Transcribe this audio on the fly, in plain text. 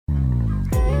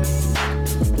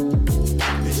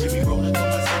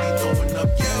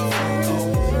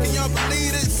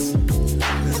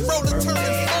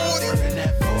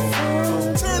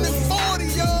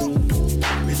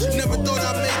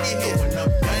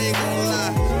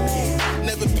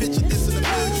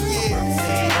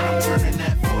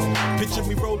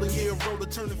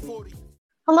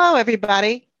Hello,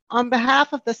 everybody. On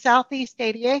behalf of the Southeast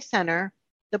ADA Center,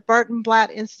 the Burton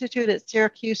Blatt Institute at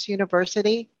Syracuse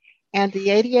University, and the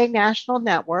ADA National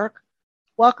Network,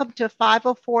 welcome to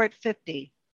 504 at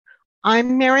 50.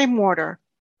 I'm Mary Morter,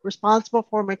 responsible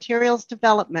for materials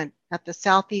development at the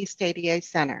Southeast ADA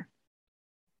Center.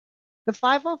 The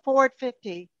 504 at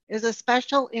 50 is a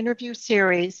special interview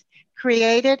series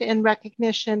created in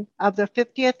recognition of the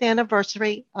 50th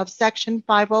anniversary of Section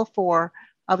 504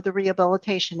 of the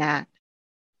Rehabilitation Act.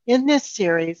 In this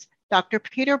series, Dr.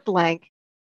 Peter Blank,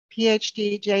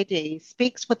 PhD, JD,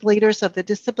 speaks with leaders of the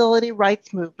disability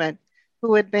rights movement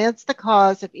who advance the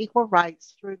cause of equal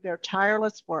rights through their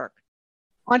tireless work.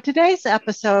 On today's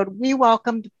episode, we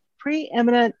welcomed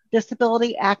preeminent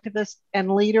disability activist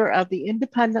and leader of the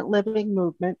independent living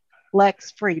movement,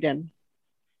 Lex Frieden.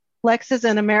 Lex is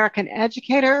an American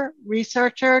educator,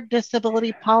 researcher,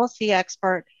 disability policy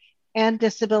expert, and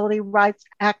disability rights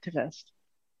activist.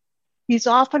 He's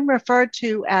often referred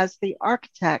to as the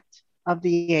architect of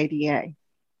the ADA.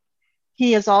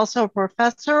 He is also a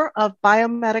professor of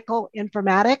biomedical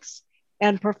informatics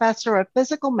and professor of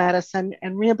physical medicine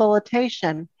and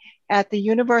rehabilitation at the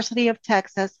University of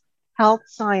Texas Health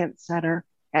Science Center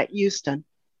at Houston.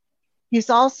 He's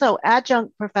also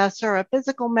adjunct professor of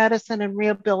physical medicine and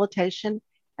rehabilitation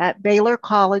at Baylor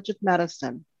College of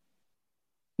Medicine.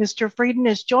 Mr. Frieden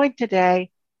is joined today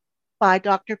by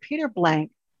Dr. Peter Blank,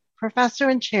 professor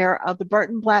and chair of the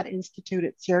Burton Blatt Institute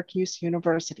at Syracuse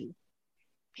University.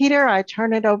 Peter, I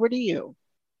turn it over to you.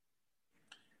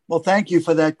 Well, thank you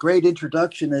for that great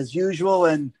introduction as usual.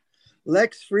 And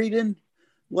Lex Frieden,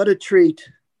 what a treat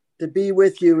to be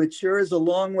with you. It sure is a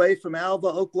long way from Alva,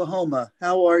 Oklahoma.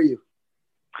 How are you?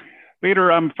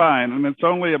 Peter, I'm fine. And it's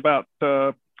only about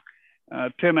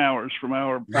 10 hours from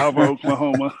Alva,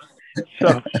 Oklahoma.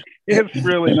 So it's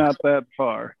really not that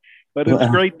far. But it's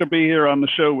great to be here on the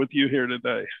show with you here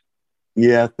today.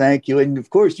 Yeah, thank you. And of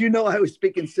course, you know I was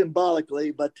speaking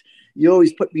symbolically, but you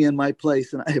always put me in my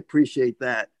place, and I appreciate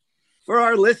that. For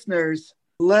our listeners,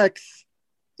 Lex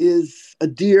is a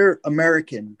dear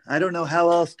American. I don't know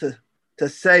how else to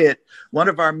say it. One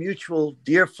of our mutual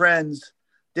dear friends,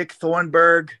 Dick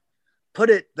Thornburg, put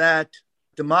it that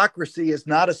democracy is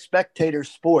not a spectator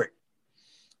sport.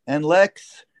 And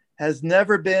Lex has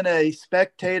never been a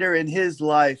spectator in his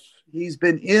life. He's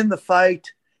been in the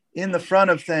fight, in the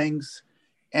front of things,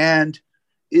 and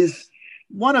is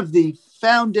one of the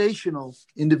foundational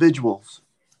individuals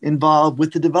involved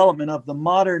with the development of the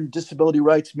modern disability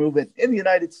rights movement in the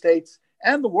United States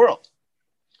and the world.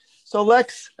 So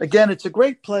Lex, again, it's a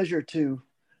great pleasure to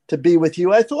be with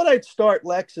you. I thought I'd start,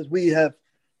 Lex, as we have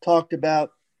talked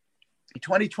about.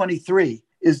 2023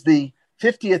 is the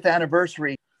 50th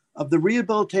anniversary of the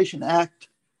Rehabilitation Act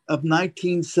of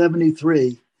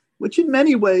 1973, which in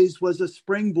many ways was a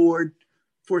springboard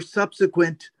for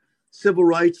subsequent civil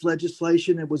rights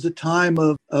legislation. It was a time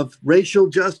of racial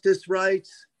justice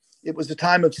rights. It was a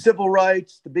time of civil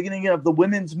rights, the beginning of the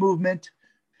women's movement.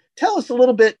 Tell us a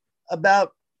little bit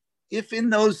about if in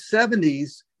those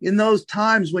 70s, in those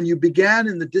times when you began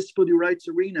in the disability rights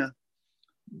arena,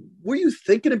 were you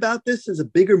thinking about this as a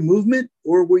bigger movement,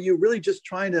 or were you really just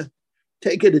trying to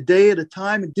take it a day at a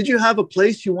time? And did you have a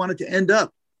place you wanted to end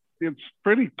up? It's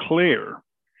pretty clear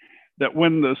that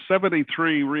when the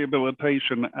 73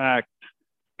 Rehabilitation Act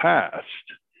passed,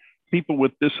 people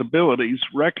with disabilities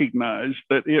recognized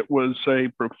that it was a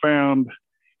profound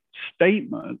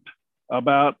statement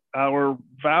about our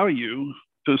value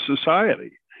to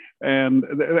society. And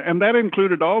that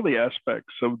included all the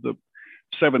aspects of the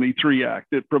 73 Act.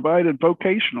 It provided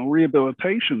vocational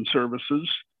rehabilitation services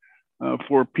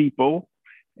for people.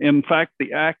 In fact,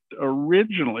 the act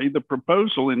originally, the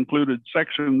proposal included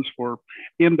sections for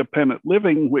independent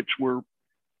living, which were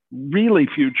really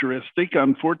futuristic.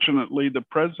 Unfortunately, the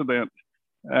president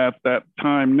at that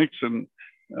time, Nixon,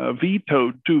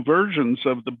 vetoed two versions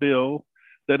of the bill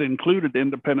that included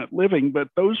independent living, but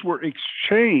those were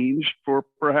exchanged for,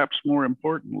 perhaps more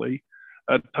importantly,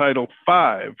 Title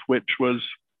V, which was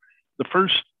the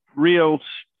first real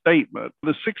statement.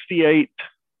 The 68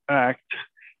 Act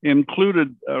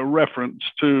included a reference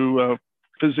to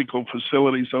physical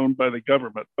facilities owned by the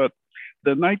government, but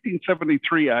the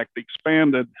 1973 Act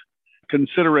expanded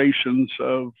considerations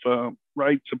of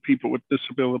rights of people with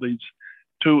disabilities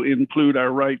to include our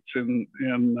rights in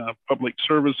public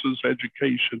services,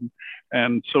 education,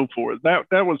 and so forth. That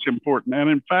was important. And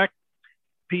in fact,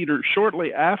 Peter,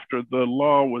 shortly after the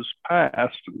law was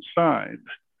passed and signed,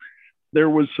 there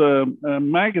was a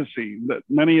magazine that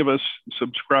many of us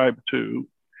subscribed to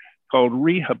called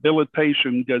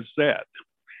Rehabilitation Gazette.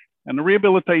 And the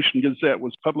Rehabilitation Gazette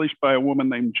was published by a woman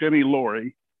named Jenny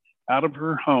Laurie, out of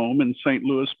her home in St.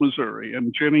 Louis, Missouri.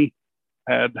 And Jenny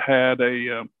had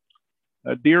a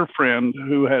dear friend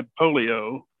who had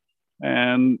polio,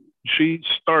 and she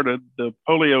started the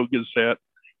Polio Gazette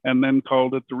and then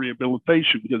called it the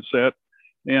Rehabilitation Gazette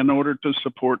in order to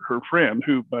support her friend,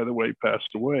 who, by the way, passed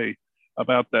away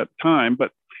about that time.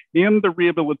 But in the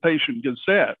Rehabilitation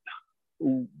Gazette,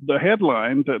 the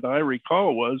headline that I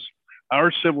recall was,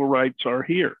 "Our civil rights are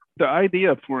here." The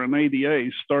idea for an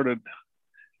ADA started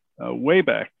way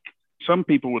back. Some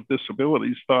people with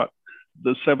disabilities thought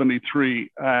the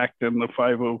 73 Act and the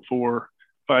 504,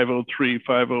 503,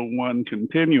 501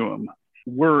 continuum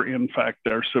were, in fact,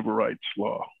 our civil rights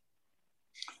law.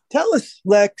 Tell us,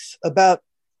 Lex, about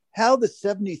how the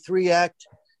 73 Act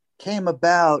came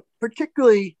about,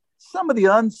 particularly some of the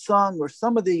unsung or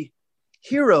some of the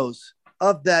heroes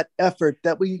of that effort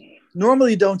that we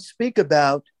normally don't speak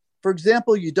about. For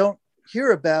example, you don't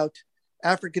hear about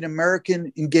African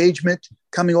American engagement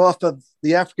coming off of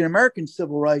the African American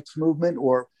civil rights movement,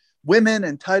 or women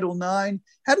and Title IX.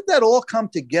 How did that all come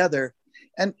together?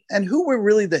 And who were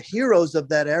really the heroes of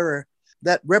that era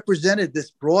that represented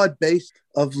this broad base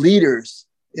of leaders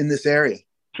in this area?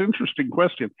 It's an interesting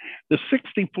question. The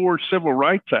 64 Civil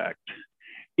Rights Act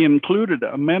included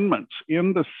amendments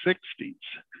in the 60s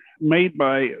made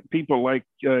by people like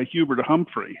Hubert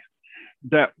Humphrey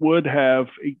that would have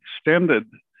extended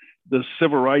the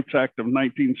Civil Rights Act of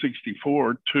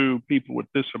 1964 to people with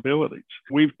disabilities.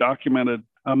 We've documented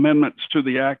amendments to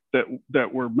the act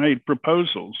that were made,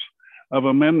 proposals of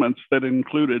amendments that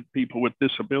included people with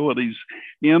disabilities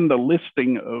in the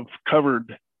listing of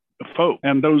covered folk.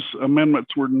 And those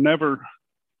amendments were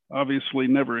obviously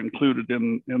never included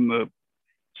in the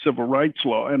civil rights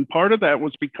law. And part of that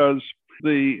was because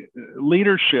the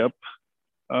leadership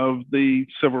of the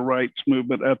civil rights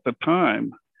movement at the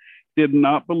time did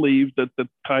not believe that the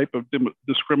type of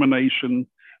discrimination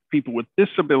people with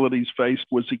disabilities faced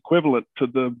was equivalent to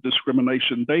the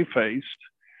discrimination they faced.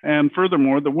 And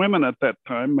furthermore, the women at that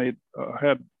time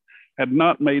had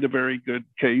not made a very good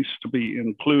case to be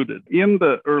included. In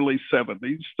the early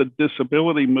 70s, the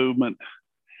disability movement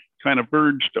kind of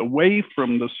verged away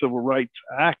from the Civil Rights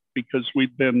Act because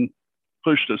we'd been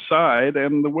pushed aside,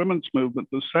 and the women's movement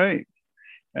the same.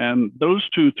 And those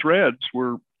two threads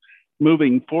were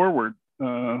moving forward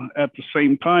at the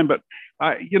same time. But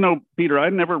Peter, I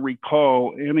never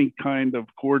recall any kind of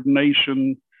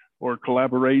coordination or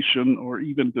collaboration or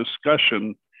even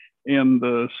discussion in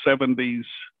the 70s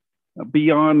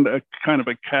beyond a kind of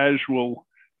a casual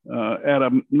at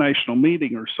a national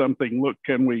meeting or something. Look,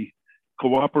 can we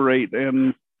cooperate?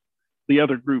 And the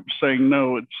other group saying,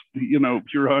 no, it's,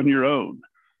 you're on your own.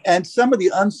 And some of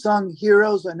the unsung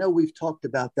heroes, I know we've talked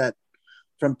about that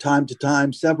from time to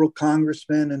time, several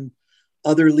congressmen and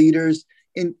other leaders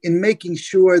in making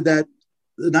sure that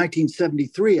the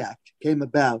 1973 Act came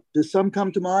about. Does some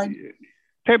come to mind?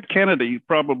 Ted Kennedy,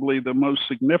 probably the most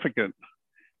significant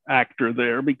actor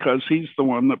there, because he's the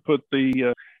one that put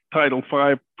the Title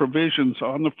V provisions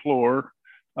on the floor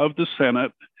of the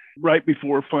Senate right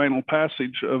before final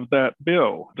passage of that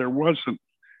bill. There wasn't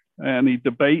any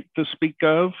debate to speak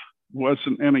of,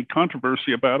 wasn't any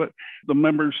controversy about it. The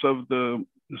members of the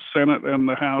Senate and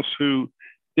the House who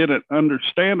didn't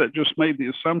understand it just made the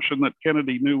assumption that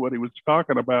Kennedy knew what he was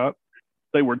talking about.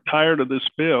 They were tired of this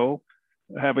bill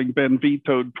having been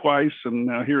vetoed twice, and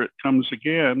now here it comes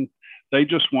again. They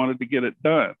just wanted to get it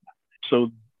done.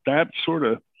 So that sort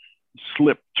of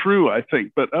slipped through, I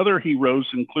think. But other heroes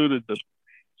included the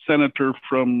senator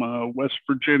from West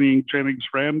Virginia, Jennings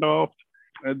Randolph.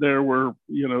 There were,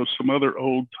 some other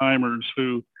old timers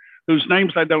whose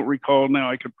names I don't recall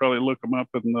now. I could probably look them up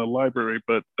in the library,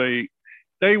 but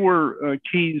they were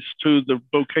keys to the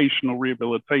Vocational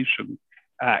Rehabilitation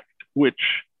Act, which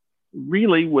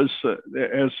really was,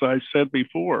 as I said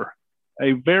before,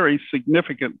 a very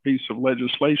significant piece of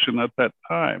legislation at that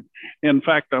time. In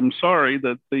fact, I'm sorry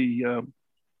that the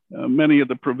many of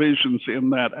the provisions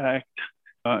in that act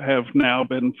have now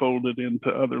been folded into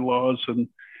other laws, and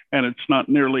it's not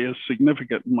nearly as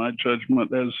significant in my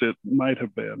judgment as it might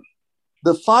have been.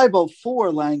 The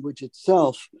 504 language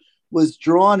itself was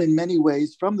drawn in many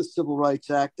ways from the Civil Rights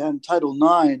Act and Title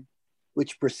IX,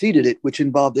 which preceded it, which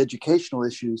involved educational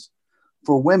issues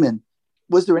for women.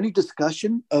 Was there any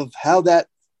discussion of how that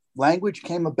language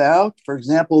came about? For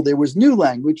example, there was new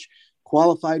language,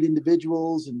 qualified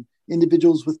individuals and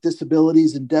individuals with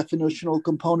disabilities and definitional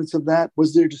components of that.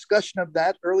 Was there discussion of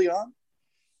that early on?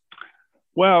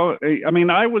 Well,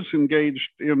 I was engaged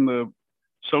in the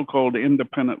so-called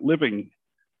independent living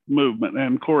movement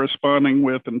and corresponding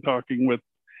with and talking with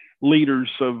leaders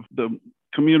of the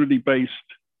community-based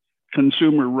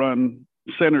consumer-run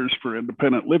centers for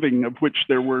independent living, of which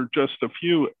there were just a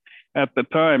few at the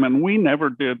time. And we never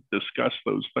did discuss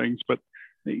those things. But,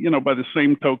 by the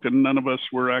same token, none of us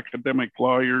were academic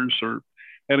lawyers or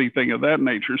anything of that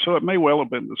nature. So it may well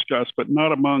have been discussed, but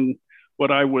not among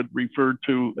what I would refer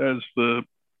to as the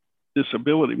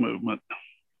disability movement.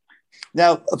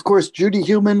 Now, of course, Judy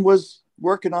Heumann was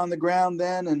working on the ground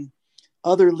then, and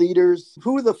other leaders.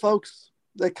 Who are the folks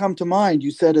that come to mind,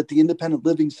 you said, at the independent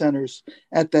living centers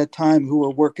at that time who were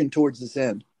working towards this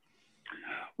end?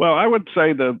 Well, I would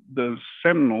say the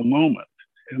seminal moment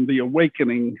and the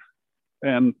awakening,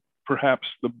 and perhaps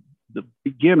the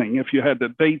beginning, if you had to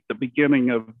date the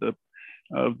beginning of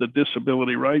the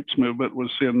disability rights movement,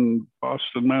 was in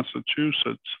Boston,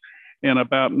 Massachusetts in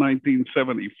about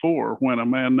 1974, when a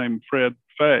man named Fred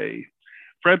Fay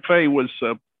was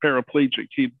a paraplegic.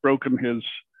 He'd broken his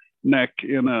neck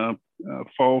in a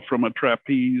fall from a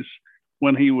trapeze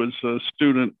when he was a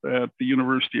student at the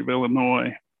University of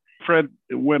Illinois. Fred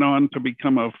went on to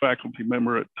become a faculty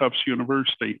member at Tufts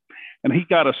University, and he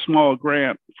got a small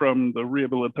grant from the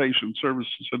Rehabilitation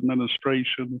Services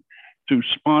Administration to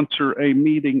sponsor a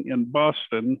meeting in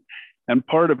Boston. And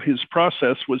part of his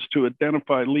process was to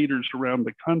identify leaders around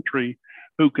the country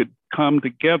who could come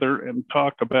together and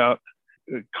talk about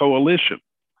coalition.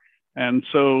 And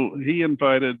so he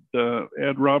invited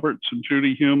Ed Roberts and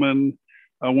Judy Heumann,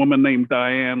 a woman named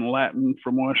Diane Latin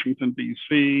from Washington,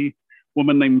 D.C., a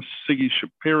woman named Siggy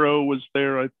Shapiro was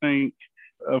there, I think,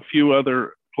 a few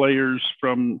other players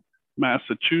from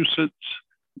Massachusetts.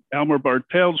 Elmer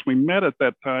Bartels, we met at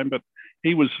that time, but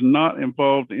he was not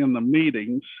involved in the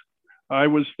meetings. I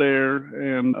was there,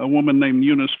 and a woman named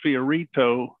Eunice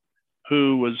Fiorito,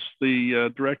 who was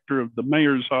the director of the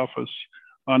mayor's office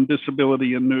on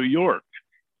disability in New York,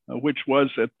 which was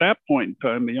at that point in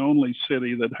time the only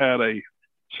city that had a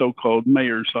so-called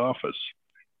mayor's office.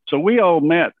 So we all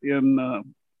met in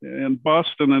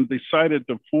Boston and decided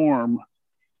to form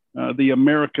the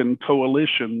American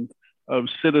Coalition of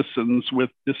Citizens with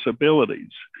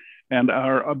Disabilities. And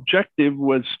our objective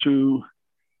was to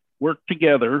work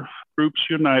together, groups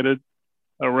united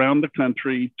around the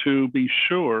country, to be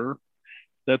sure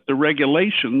that the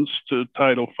regulations to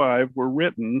Title V were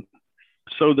written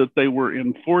so that they were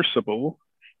enforceable,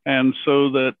 and so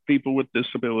that people with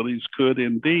disabilities could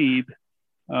indeed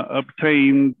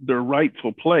obtain their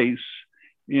rightful place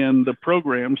in the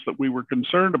programs that we were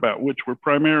concerned about, which were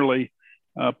primarily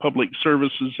public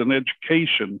services and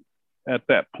education at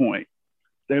that point.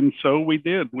 And so we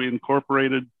did. We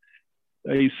incorporated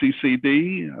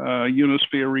ACCD. Eunice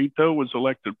Fiorito was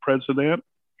elected president.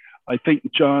 I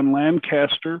think John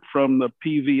Lancaster from the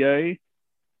PVA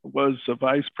was the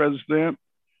vice president.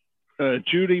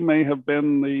 Judy may have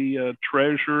been the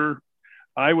treasurer.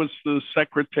 I was the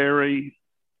secretary.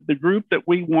 The group that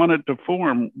we wanted to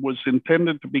form was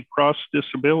intended to be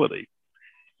cross-disability.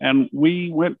 And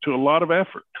we went to a lot of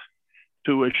effort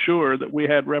to assure that we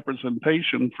had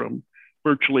representation from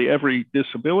virtually every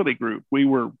disability group. We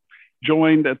were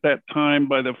joined at that time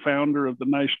by the founder of the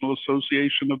National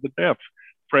Association of the Deaf,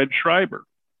 Fred Schreiber,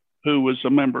 who was a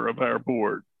member of our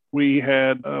board. We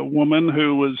had a woman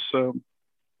who was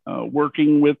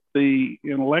working with the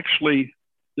intellectually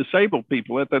disabled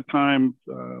people, at that time,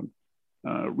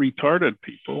 retarded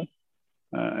people.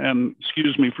 And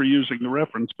excuse me for using the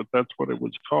reference, but that's what it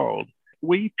was called.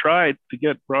 We tried to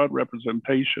get broad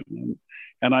representation,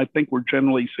 and I think we're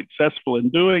generally successful in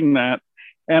doing that.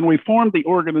 And we formed the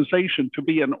organization to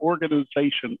be an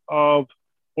organization of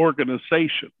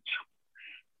organizations,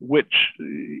 which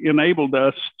enabled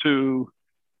us to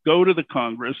go to the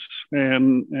Congress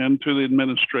and to the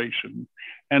administration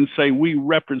and say, we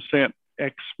represent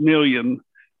X million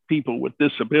people with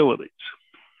disabilities.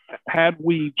 Had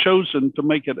we chosen to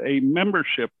make it a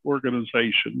membership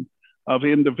organization of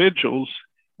individuals,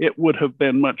 it would have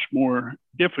been much more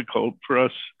difficult for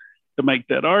us to make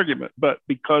that argument. But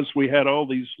because we had all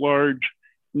these large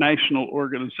national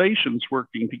organizations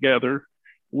working together,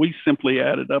 we simply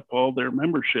added up all their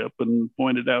membership and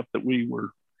pointed out that we were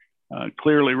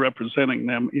clearly representing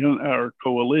them in our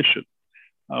coalition.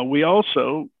 We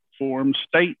also formed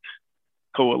state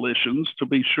coalitions to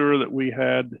be sure that we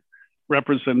had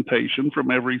representation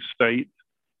from every state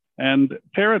and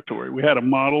territory. We had a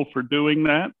model for doing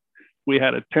that. We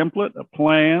had a template, a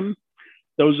plan.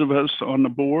 Those of us on the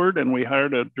board, and we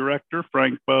hired a director,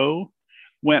 Frank Bowe,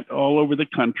 went all over the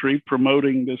country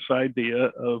promoting this idea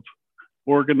of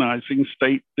organizing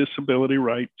state disability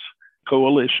rights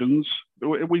coalitions.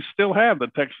 We still have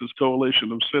the Texas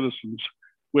Coalition of Citizens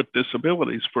with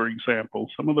Disabilities, for example.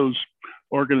 Some of those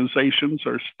organizations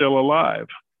are still alive.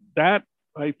 That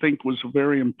I think was a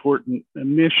very important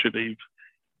initiative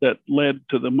that led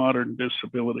to the modern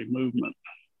disability movement.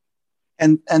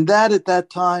 And that at that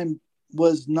time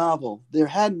was novel. There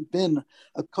hadn't been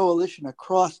a coalition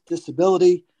across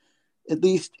disability, at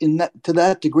least to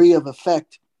that degree of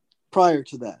effect prior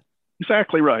to that.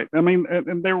 Exactly right. I mean,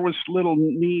 and there was little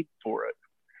need for it.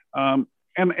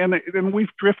 And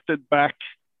we've drifted back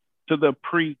to the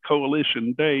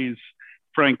pre-coalition days,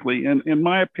 frankly. And in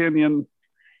my opinion,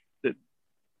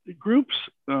 the groups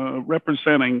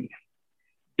representing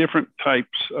different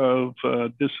types of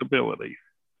disability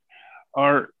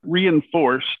are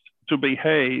reinforced to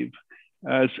behave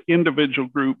as individual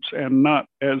groups and not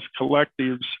as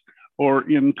collectives or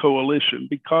in coalition,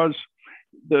 because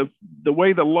the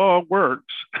way the law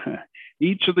works,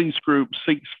 each of these groups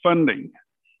seeks funding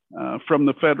from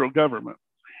the federal government.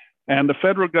 And the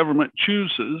federal government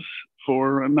chooses,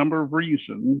 for a number of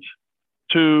reasons,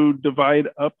 to divide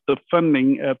up the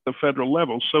funding at the federal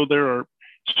level. So there are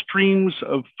streams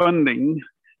of funding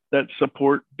that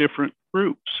support different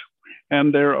groups.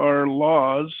 And there are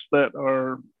laws that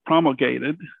are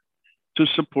promulgated to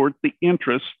support the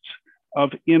interests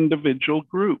of individual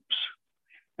groups.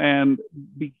 And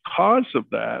because of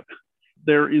that,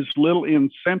 there is little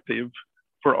incentive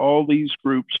for all these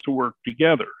groups to work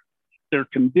together. They're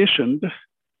conditioned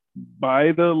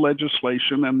by the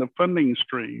legislation and the funding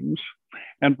streams,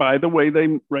 and by the way they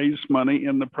raise money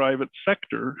in the private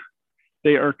sector.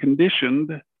 They are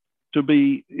conditioned to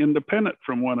be independent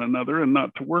from one another and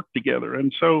not to work together.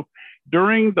 And so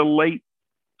during the late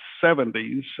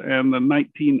 70s and the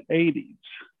 1980s,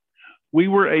 we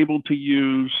were able to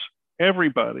use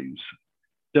everybody's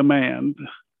demand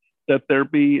that there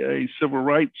be a civil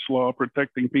rights law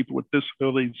protecting people with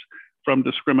disabilities from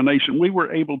discrimination. We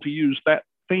were able to use that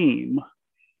theme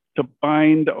to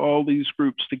bind all these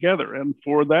groups together. And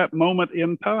for that moment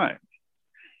in time,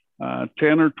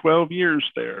 10 or 12 years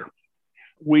there,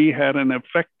 we had an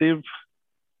effective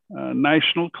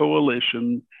national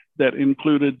coalition that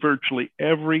included virtually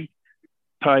every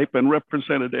type and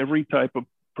represented every type of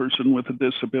person with a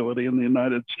disability in the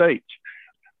United States.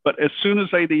 But as soon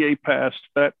as ADA passed,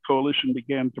 that coalition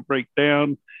began to break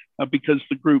down because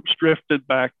the groups drifted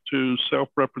back to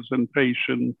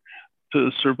self-representation,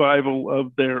 to survival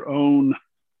of their own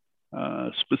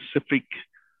specific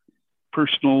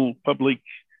personal public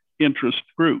interest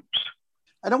groups.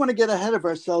 I don't want to get ahead of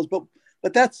ourselves,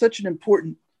 but that's such an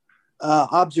important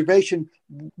observation.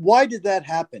 Why did that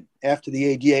happen after the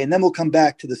ADA? And then we'll come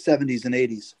back to the 70s and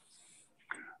 80s.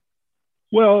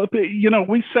 Well, you know,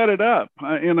 we set it up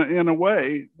in a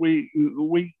way. We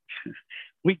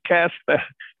cast that.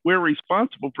 We're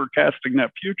responsible for casting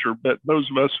that future. But those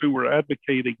of us who were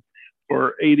advocating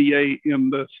for ADA in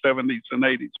the 70s and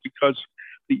 80s, because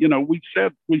you know we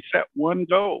set one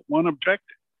goal, one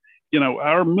objective. You know,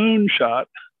 our moonshot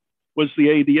was the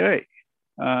ADA.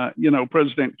 You know,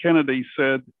 President Kennedy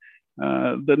said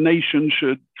the nation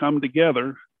should come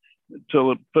together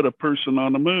to put a person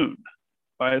on the moon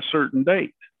by a certain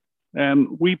date.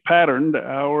 And we patterned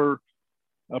our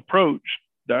approach,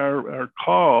 our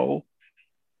call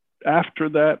after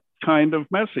that kind of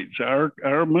message. Our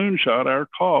moonshot, our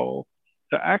call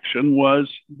to action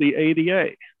was the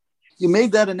ADA. You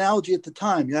made that analogy at the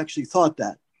time. You actually thought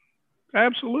that.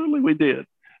 Absolutely, we did.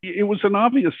 It was an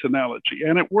obvious analogy,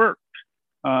 and it worked.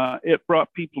 It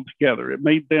brought people together. It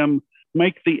made them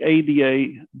make the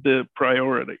ADA the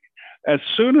priority. As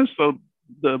soon as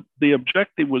the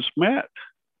objective was met,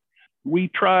 we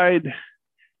tried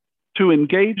to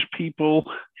engage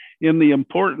people in the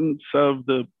importance of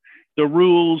the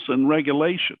rules and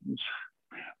regulations.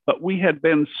 But we had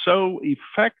been so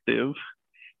effective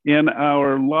in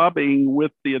our lobbying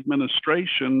with the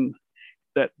administration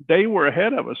that they were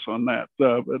ahead of us on that.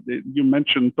 You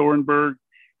mentioned Thornburgh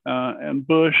and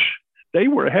Bush. They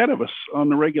were ahead of us on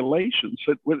the regulations.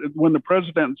 When the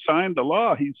president signed the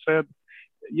law, he said,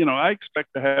 you know, I expect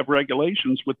to have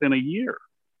regulations within a year.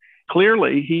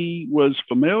 Clearly, he was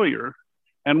familiar,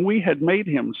 and we had made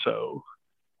him so,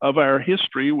 of our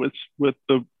history with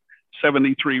the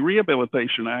 73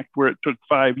 Rehabilitation Act, where it took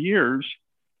 5 years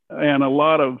and a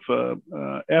lot of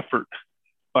effort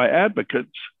by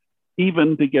advocates,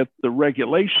 even to get the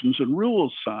regulations and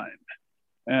rules signed.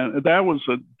 And that was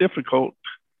a difficult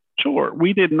chore.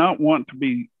 We did not want to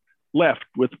be left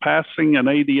with passing an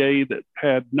ADA that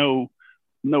had no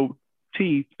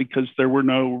teeth because there were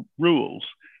no rules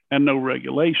and no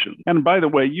regulation. And by the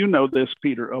way, you know this,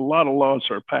 Peter, a lot of laws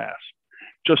are passed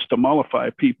just to mollify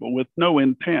people with no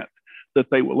intent that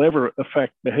they will ever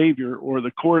affect behavior or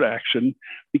the court action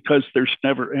because there's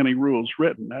never any rules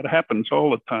written. That happens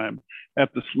all the time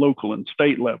at the local and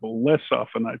state level, less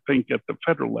often, I think, at the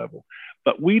federal level.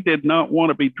 But we did not want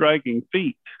to be dragging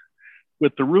feet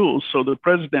with the rules. So the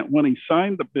president, when he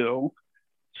signed the bill,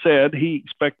 said he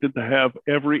expected to have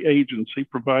every agency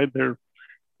provide their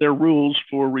rules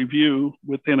for review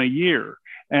within a year.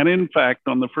 And in fact,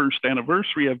 on the first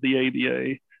anniversary of the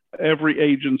ADA, every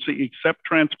agency except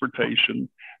transportation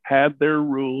had their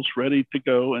rules ready to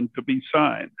go and to be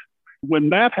signed. When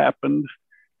that happened,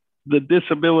 the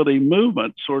disability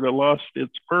movement sort of lost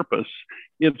its purpose,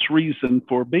 its reason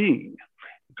for being.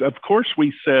 Of course,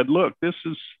 we said, look, this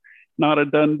is not a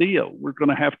done deal. We're going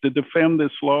to have to defend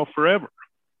this law forever.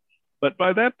 But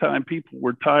by that time, people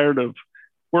were tired of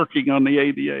working on the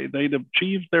ADA. They'd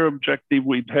achieved their objective.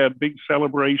 We'd had big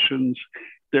celebrations.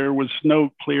 There was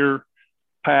no clear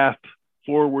path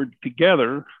forward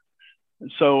together.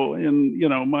 So in,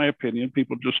 my opinion,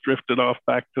 people just drifted off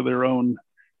back to their own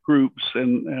groups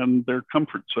and their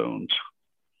comfort zones.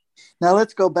 Now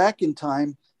let's go back in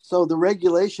time. So the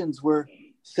regulations were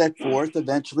set forth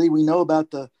eventually. We know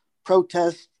about the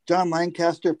protests. John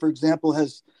Lancaster, for example,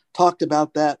 has talked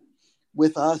about that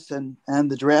with us and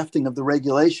the drafting of the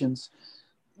regulations.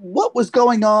 What was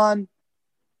going on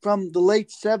from the late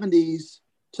 70s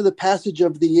to the passage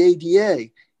of the ADA?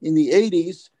 In the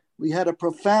 80s, we had a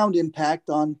profound impact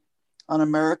on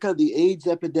America, the AIDS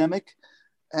epidemic,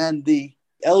 and the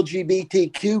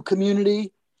LGBTQ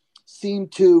community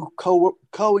seemed to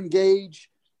co-engage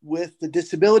with the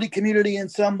disability community in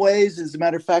some ways. As a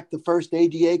matter of fact, the first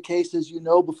ADA case, as you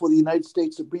know, before the United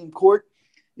States Supreme Court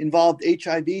involved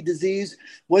HIV disease.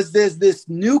 Was there this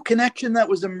new connection that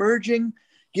was emerging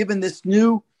given this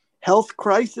new health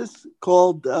crisis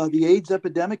called the AIDS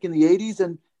epidemic in the 80s?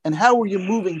 And how were you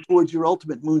moving towards your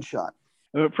ultimate moonshot?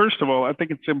 First of all, I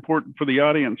think it's important for the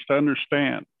audience to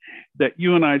understand that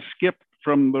you and I skipped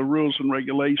from the rules and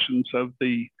regulations of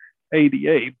the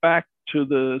ADA back to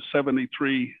the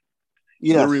 73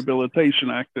 Yes. the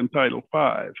Rehabilitation Act and Title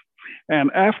V.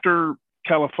 And after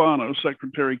Califano,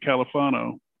 Secretary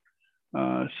Califano,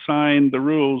 signed the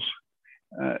rules,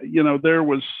 there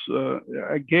was,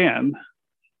 again,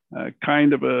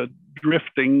 kind of a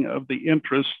drifting of the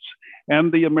interests,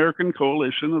 and the American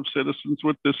Coalition of Citizens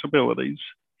with Disabilities,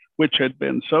 which had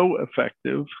been so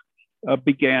effective,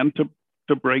 began to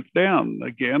break down.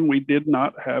 Again, we did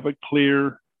not have a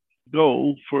clear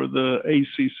goal for the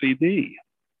ACCD.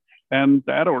 And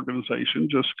that organization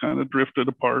just kind of drifted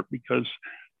apart because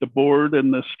the board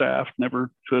and the staff never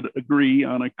could agree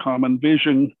on a common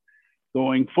vision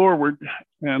going forward.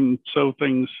 And so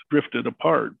things drifted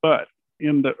apart. But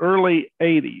in the early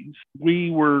 80s,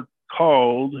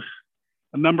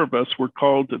 a number of us were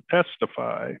called to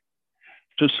testify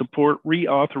to support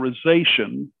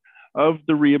reauthorization of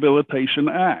the Rehabilitation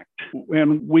Act.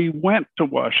 And we went to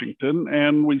Washington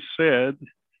and we said,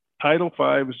 Title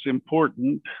V is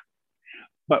important,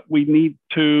 but we need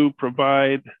to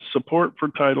provide support for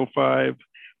Title V.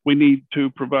 We need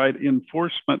to provide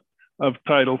enforcement of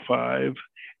Title V,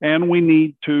 and we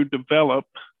need to develop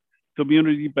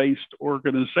community-based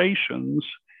organizations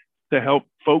to help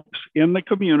folks in the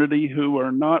community who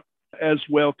are not as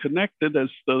well connected as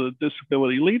the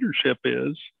disability leadership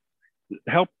is,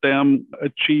 help them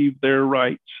achieve their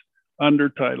rights under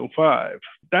Title V.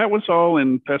 That was all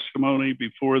in testimony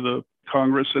before the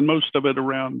Congress, and most of it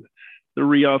around the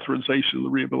reauthorization of the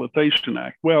Rehabilitation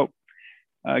Act. Well,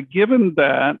 given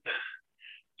that,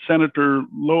 Senator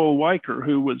Lowell Weicker,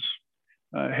 who was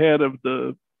head of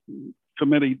the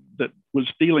committee that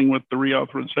was dealing with the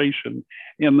reauthorization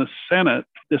in the Senate,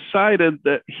 decided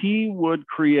that he would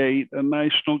create a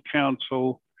national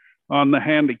council on the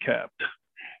handicapped,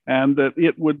 and that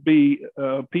it would be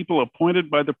people appointed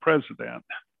by the president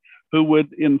who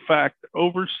would, in fact,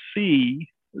 oversee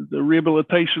the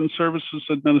Rehabilitation Services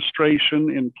Administration,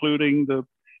 including the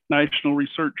National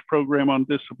Research Program on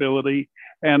Disability,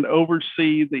 and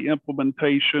oversee the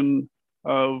implementation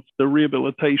of the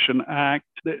Rehabilitation Act.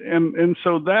 And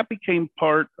so that became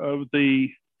part of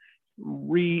the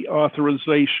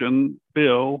reauthorization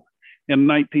bill in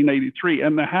 1983.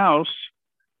 And the House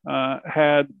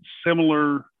had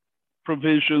similar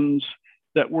provisions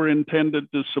that were intended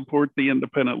to support the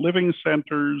independent living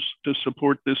centers, to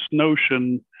support this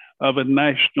notion of a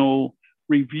national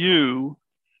review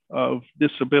of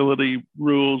disability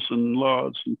rules and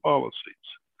laws and policies.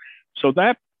 So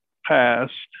that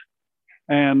passed.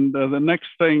 And the next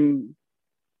thing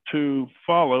to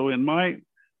follow,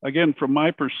 from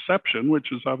my perception,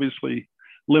 which is obviously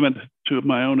limited to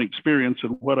my own experience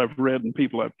and what I've read and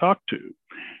people I've talked to,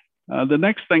 The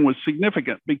next thing was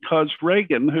significant because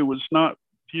Reagan, who was not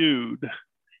viewed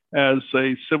as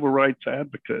a civil rights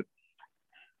advocate,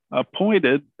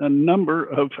 appointed a number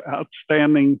of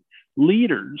outstanding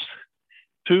leaders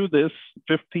to this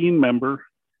 15-member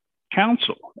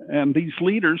council. And these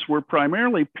leaders were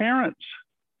primarily parents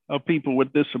of people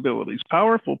with disabilities,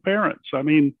 powerful parents. I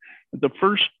mean, the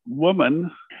first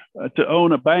woman to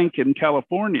own a bank in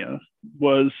California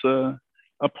was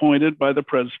appointed by the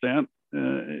president.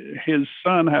 His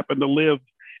son happened to live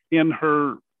in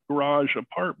her garage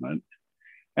apartment,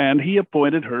 and he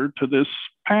appointed her to this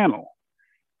panel.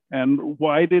 And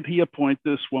why did he appoint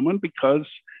this woman? Because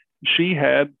she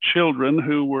had children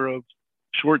who were of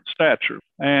short stature,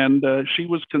 and she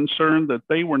was concerned that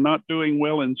they were not doing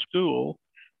well in school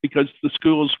because the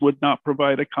schools would not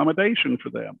provide accommodation for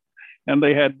them, and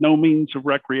they had no means of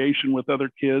recreation with other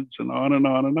kids, and on and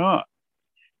on and on.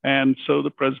 And so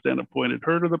the president appointed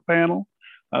her to the panel.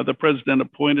 The president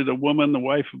appointed a woman, the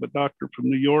wife of a doctor from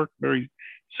New York, very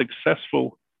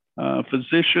successful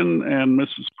physician, and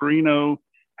Mrs. Perino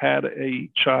had a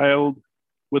child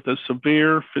with a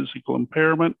severe physical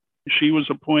impairment. She was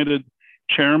appointed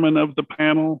chairman of the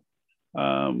panel.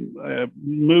 A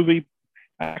movie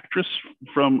actress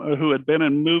who had been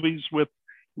in movies with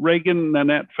Reagan,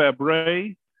 Nanette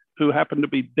Fabray, who happened to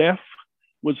be deaf,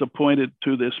 was appointed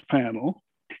to this panel.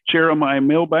 Jeremiah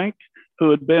Milbank, who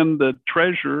had been the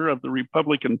treasurer of the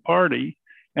Republican Party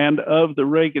and of the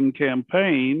Reagan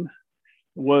campaign,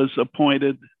 was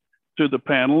appointed to the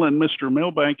panel. And Mr.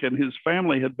 Milbank and his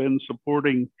family had been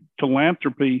supporting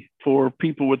philanthropy for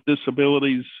people with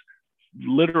disabilities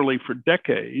literally for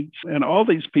decades. And all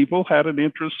these people had an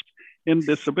interest in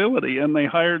disability, and they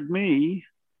hired me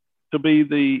to be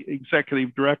the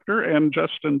executive director, and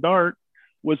Justin Dart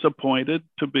was appointed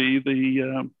to be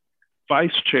the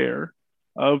vice chair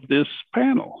of this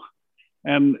panel.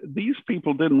 And these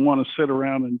people didn't want to sit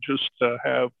around and just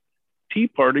have tea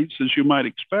parties, as you might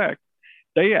expect.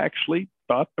 They actually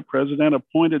thought the president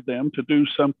appointed them to do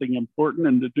something important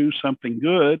and to do something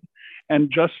good.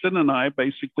 And Justin and I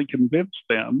basically convinced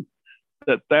them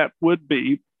that that would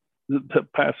be the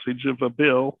passage of a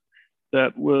bill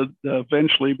that would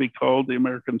eventually be called the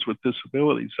Americans with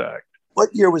Disabilities Act.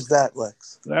 What year was that,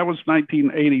 Lex? That was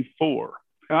 1984.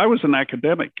 I was an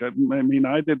academic. I mean,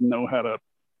 I didn't know how to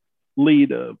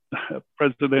lead a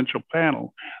presidential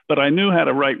panel, but I knew how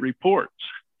to write reports.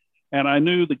 And I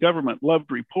knew the government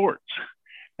loved reports.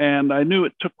 And I knew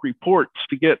it took reports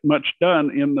to get much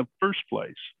done in the first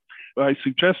place. I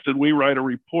suggested we write a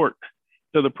report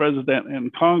to the president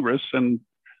and Congress, and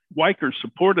Weicker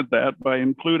supported that by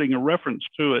including a reference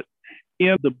to it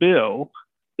in the bill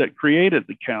that created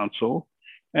the council.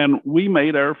 And we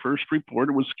made our first report.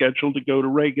 It was scheduled to go to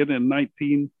Reagan in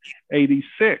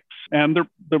 1986. And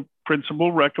the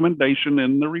principal recommendation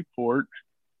in the report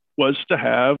was to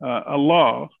have a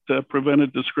law that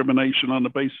prevented discrimination on the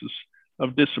basis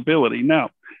of disability. Now,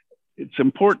 it's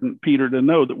important, Peter, to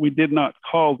know that we did not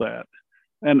call that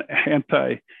an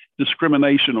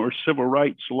anti-discrimination or civil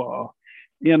rights law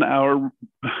in our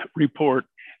report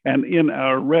and in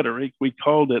our rhetoric. We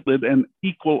called it an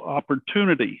equal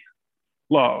opportunity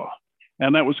law.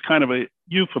 And that was kind of a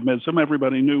euphemism.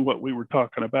 Everybody knew what we were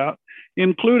talking about,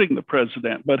 including the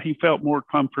president, but he felt more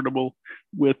comfortable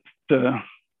with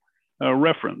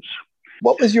reference.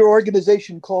 What was your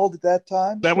organization called at that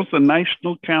time? That was the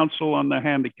National Council on the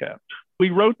Handicapped.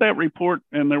 We wrote that report,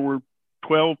 and there were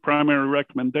 12 primary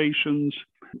recommendations.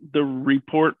 The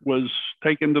report was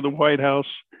taken to the White House.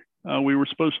 We were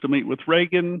supposed to meet with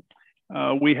Reagan.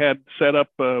 We had set up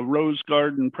a Rose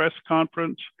Garden press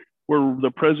conference where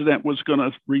the president was going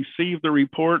to receive the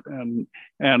report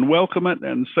and welcome it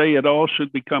and say it all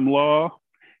should become law.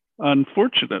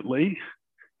 Unfortunately,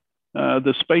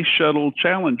 the Space Shuttle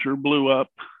Challenger blew up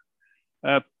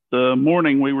at the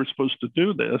morning we were supposed to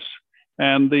do this,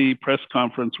 and the press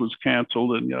conference was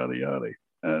canceled and yada, yada.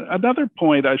 Another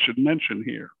point I should mention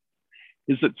here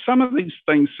is that some of these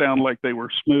things sound like they were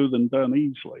smooth and done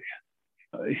easily.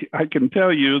 I can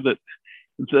tell you that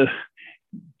the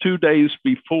 2 days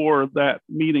before that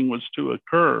meeting was to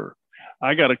occur,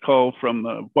 I got a call from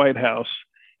the White House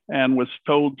and was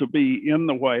told to be in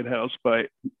the White House by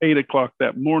 8 o'clock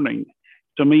that morning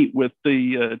to meet with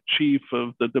the chief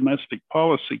of the Domestic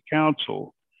Policy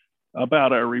Council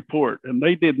about our report. And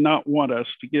they did not want us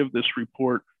to give this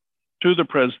report to the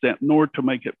president nor to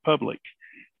make it public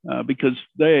because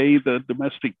the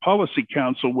Domestic Policy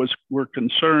Council, were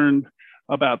concerned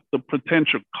about the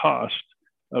potential cost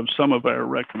of some of our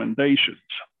recommendations.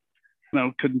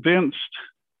 Convinced,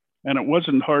 and it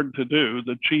wasn't hard to do,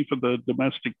 the chief of the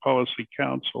Domestic Policy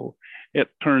Council it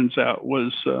turns out,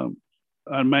 was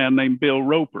a man named Bill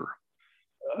Roper.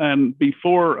 And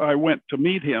before I went to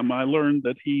meet him, I learned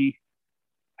that he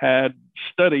had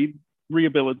studied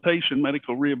rehabilitation,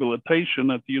 medical rehabilitation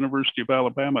at the University of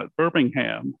Alabama at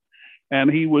Birmingham,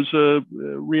 and he was a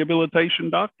rehabilitation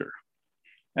doctor.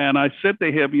 And I said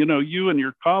to him, you know, you and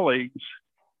your colleagues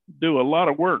do a lot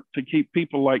of work to keep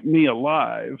people like me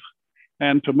alive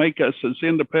and to make us as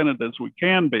independent as we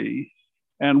can be.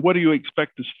 And what do you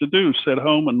expect us to do? Sit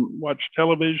home and watch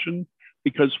television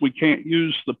because we can't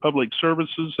use the public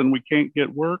services and we can't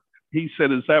get work? He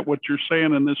said, is that what you're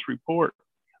saying in this report?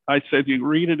 I said, you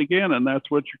read it again, and that's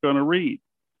what you're going to read.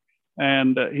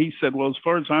 And he said, well, as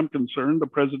far as I'm concerned, the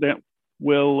president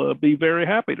will be very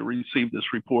happy to receive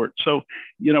this report. So,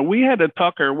 you know, we had to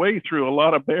talk our way through a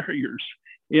lot of barriers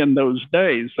in those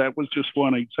days. That was just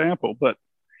one example. But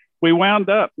we wound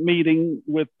up meeting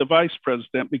with the vice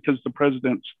president because the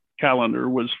president's calendar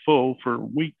was full for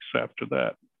weeks after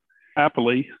that.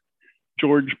 Happily,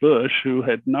 George Bush, who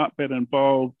had not been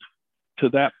involved to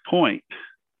that point,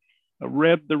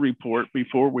 read the report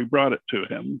before we brought it to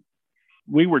him.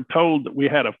 We were told that we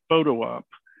had a photo op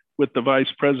with the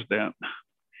vice president,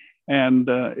 and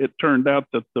it turned out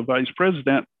that the vice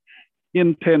president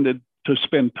intended to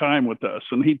spend time with us.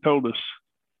 And he told us,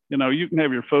 you know, you can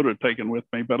have your photo taken with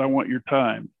me, but I want your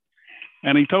time.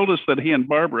 And he told us that he and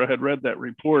Barbara had read that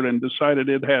report and decided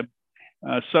it had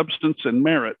substance and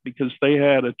merit because they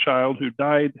had a child who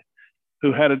died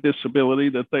who had a disability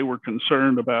that they were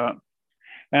concerned about.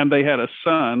 And they had a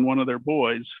son, one of their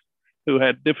boys, who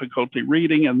had difficulty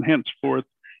reading and henceforth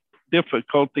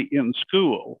difficulty in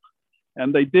school.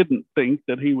 And they didn't think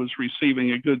that he was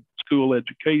receiving a good school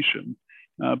education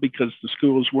because the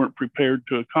schools weren't prepared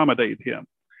to accommodate him.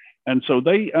 And so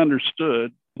they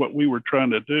understood what we were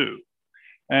trying to do.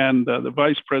 And the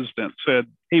vice president said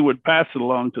he would pass it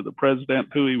along to the president,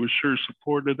 who he was sure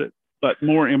supported it. But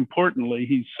more importantly,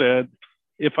 he said,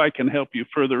 if I can help you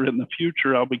further in the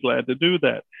future, I'll be glad to do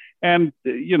that. And,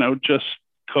 you know, just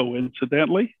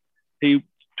coincidentally, he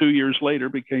 2 years later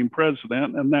became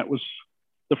president. And that was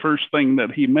the first thing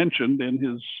that he mentioned in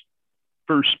his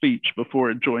first speech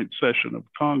before a joint session of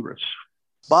Congress.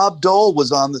 Bob Dole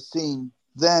was on the scene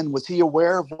then. Was he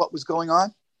aware of what was going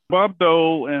on? Bob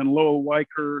Dole and Lowell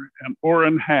Weicker and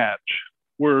Orrin Hatch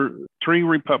were three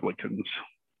Republicans.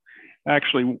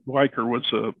 Actually, Weicker was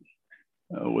a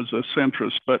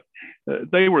centrist, but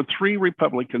they were three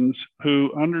Republicans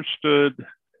who understood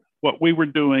what we were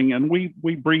doing, and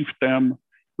we briefed them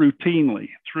routinely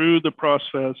through the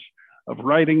process of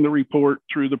writing the report,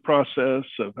 through the process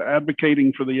of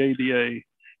advocating for the ADA.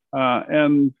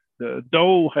 And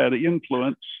Dole had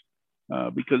influence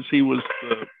because he was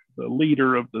the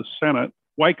leader of the Senate.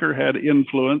 Weicker had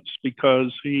influence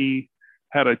because he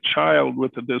had a child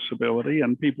with a disability,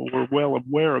 and people were well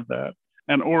aware of that.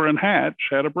 And Orrin Hatch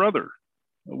had a brother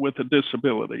with a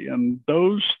disability. And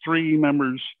those three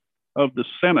members of the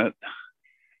Senate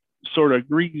sort of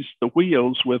greased the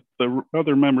wheels with the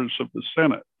other members of the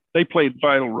Senate. They played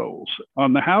vital roles.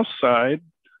 On the House side,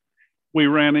 we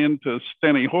ran into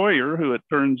Steny Hoyer, who it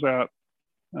turns out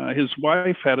his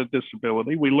wife had a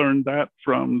disability. We learned that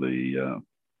from the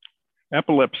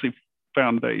Epilepsy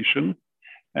Foundation.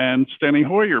 And Steny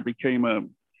Hoyer became a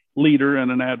leader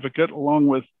and an advocate, along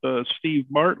with Steve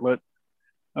Bartlett,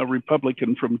 a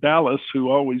Republican from Dallas, who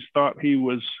always thought he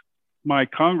was my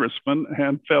congressman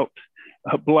and felt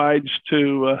obliged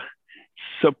to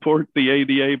support the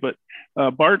ADA. But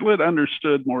Bartlett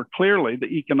understood more clearly the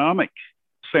economic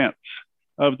sense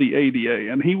of the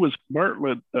ADA. And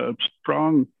Bartlett, a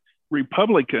strong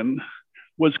Republican,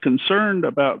 was concerned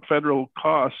about federal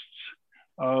costs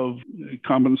of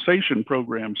compensation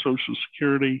programs, Social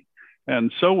Security,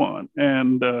 and so on.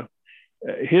 And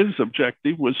his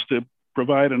objective was to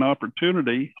provide an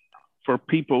opportunity for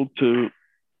people to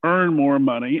earn more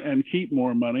money and keep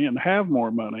more money and have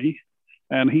more money.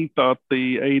 And he thought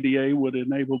the ADA would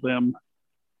enable them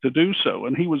to do so.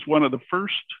 And he was one of the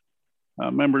first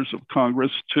members of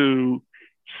Congress to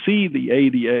see the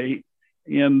ADA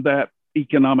in that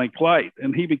economic light.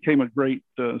 And he became a great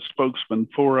spokesman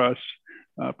for us,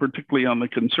 particularly on the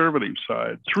conservative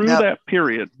side. Through that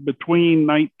period, between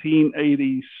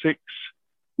 1986,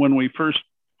 when we first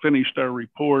finished our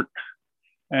report,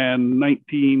 and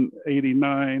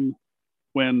 1989,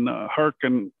 when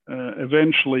Harkin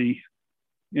eventually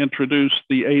introduced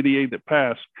the ADA that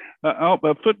passed. A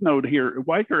footnote here,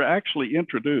 Weicker actually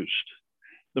introduced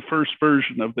the first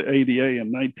version of the ADA in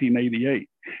 1988.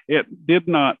 It did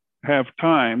not have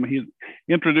time. He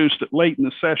introduced it late in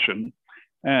the session,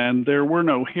 and there were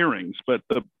no hearings, but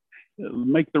the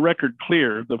make the record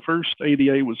clear, the first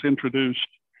ADA was introduced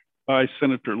by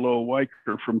Senator Lowell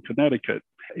Weicker from Connecticut.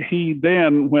 He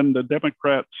then, when the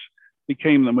Democrats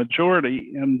became the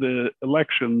majority in the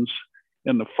elections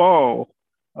in the fall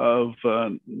of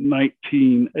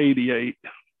 1988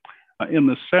 in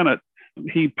the Senate,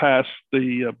 he passed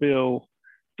the bill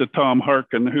to Tom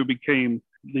Harkin, who became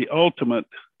the ultimate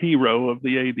hero of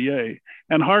the ADA.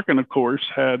 And Harkin, of course,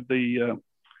 had the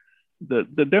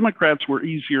Democrats were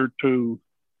easier to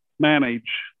manage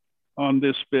on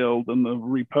this bill than the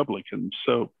Republicans.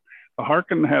 So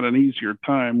Harkin had an easier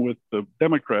time with the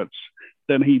Democrats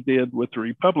than he did with the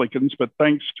Republicans. But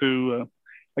thanks to,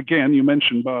 again, you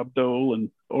mentioned Bob Dole and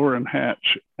Orrin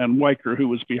Hatch and Weicker, who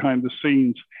was behind the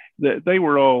scenes, they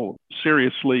were all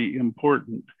seriously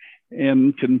important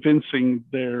in convincing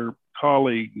their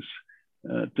colleagues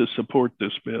to support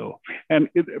this bill. And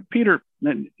Peter,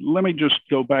 let me just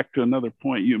go back to another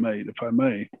point you made, if I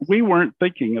may. We weren't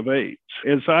thinking of AIDS.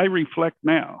 As I reflect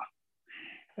now,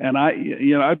 and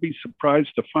I'd be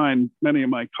surprised to find many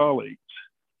of my colleagues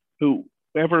who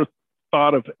ever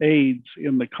thought of AIDS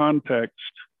in the context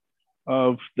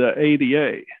of the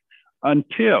ADA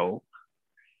until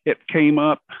it came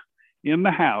up in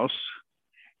the House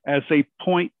as a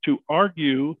point to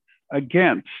argue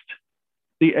against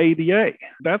the ADA.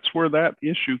 That's where that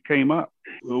issue came up.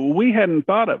 We hadn't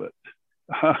thought of it.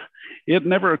 It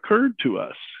never occurred to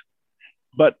us.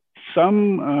 But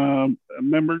some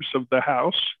members of the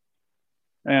House,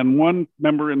 and one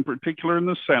member in particular in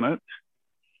the Senate,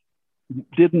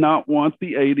 did not want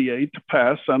the ADA to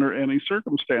pass under any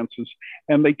circumstances.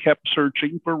 And they kept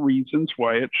searching for reasons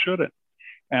why it shouldn't.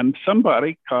 And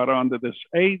somebody caught on to this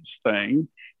AIDS thing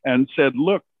and said,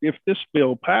 look, if this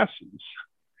bill passes,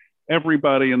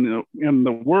 everybody in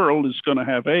the world is going to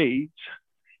have AIDS.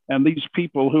 And these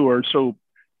people who are so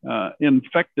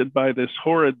infected by this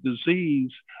horrid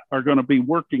disease are going to be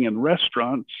working in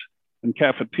restaurants and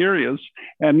cafeterias.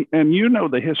 And you know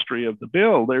the history of the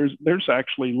bill. There's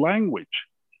actually language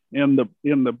in the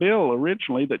bill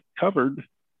originally that covered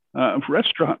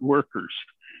restaurant workers.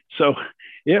 So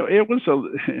it was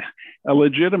a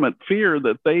legitimate fear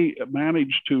that they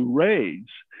managed to raise.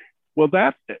 Well,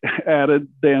 that added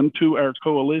then to our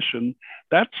coalition.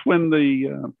 That's when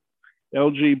the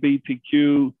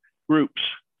LGBTQ groups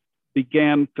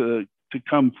began to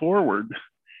come forward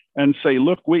and say,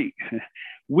 look,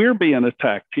 we're being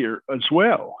attacked here as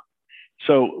well.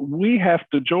 So we have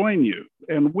to join you.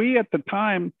 And we at the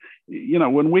time,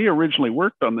 when we originally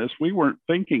worked on this, we weren't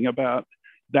thinking about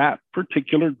that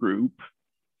particular group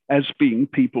as being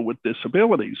people with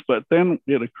disabilities. But then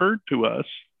it occurred to us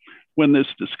when this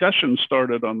discussion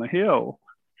started on the Hill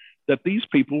that these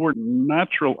people were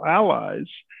natural allies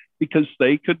because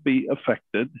they could be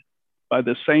affected by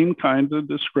the same kinds of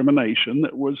discrimination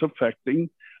that was affecting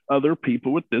other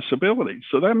people with disabilities.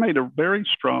 So that made a very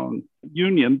strong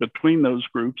union between those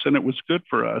groups, and it was good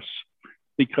for us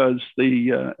because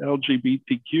the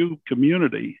LGBTQ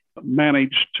community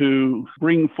managed to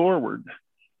bring forward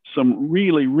some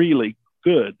really, really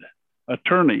good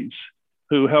attorneys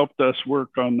who helped us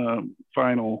work on the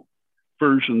final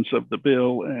versions of the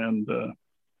bill and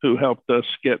who helped us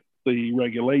get the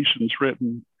regulations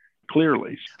written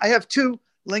clearly. I have two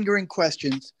lingering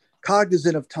questions,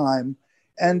 cognizant of time,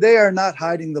 and they are not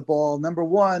hiding the ball. Number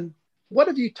one, what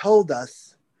have you told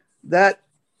us that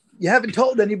you haven't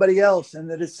told anybody else and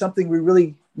that it's something we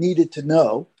really needed to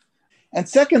know? And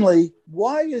secondly,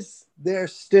 why is there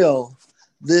still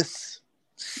this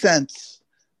sense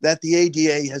that the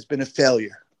ADA has been a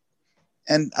failure?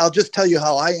 And I'll just tell you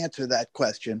how I answer that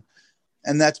question.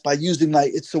 And that's by using my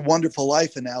It's a Wonderful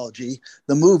Life analogy,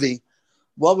 the movie.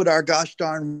 What would our gosh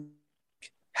darn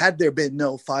had there been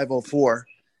no 504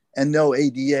 and no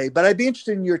ADA? But I'd be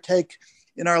interested in your take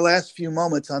in our last few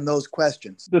moments on those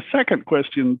questions. The second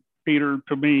question, Peter,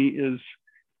 to me is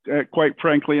quite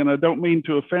frankly, and I don't mean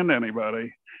to offend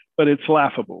anybody, but it's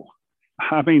laughable.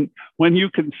 I mean, when you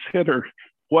consider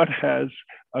what has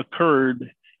occurred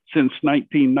since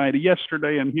 1990,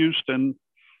 yesterday in Houston,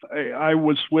 I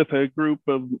was with a group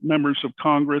of members of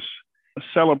Congress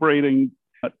celebrating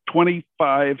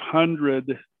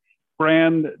 2,500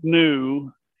 brand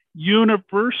new,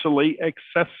 universally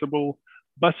accessible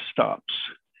bus stops.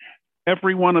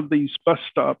 Every one of these bus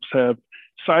stops have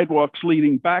sidewalks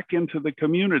leading back into the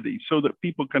community so that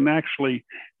people can actually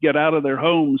get out of their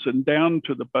homes and down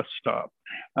to the bus stop.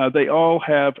 They all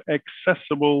have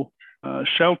accessible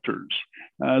shelters.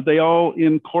 They all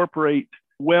incorporate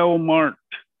well-marked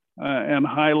and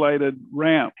highlighted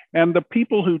ramp. And the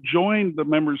people who joined the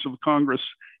members of Congress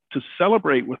to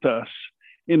celebrate with us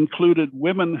included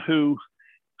women who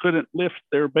couldn't lift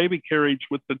their baby carriage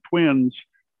with the twins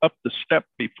up the step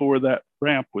before that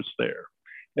ramp was there.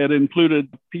 It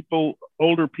included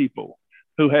older people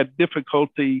who had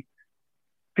difficulty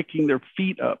picking their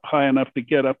feet up high enough to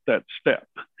get up that step.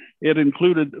 It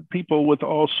included people with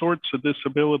all sorts of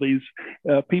disabilities,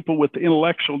 people with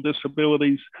intellectual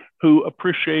disabilities who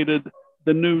appreciated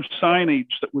the new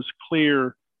signage that was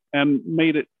clear and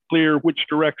made it clear which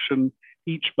direction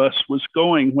each bus was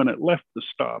going when it left the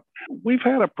stop. We've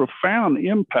had a profound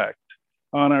impact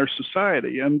on our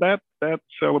society, and that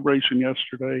celebration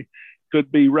yesterday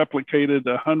could be replicated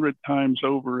 100 times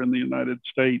over in the United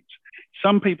States.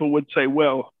 Some people would say,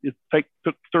 well, it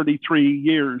took 33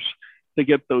 years to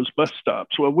get those bus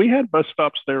stops. Well, we had bus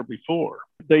stops there before.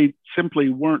 They simply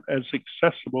weren't as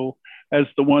accessible as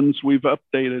the ones we've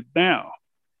updated now.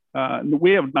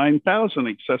 We have 9,000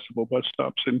 accessible bus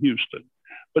stops in Houston,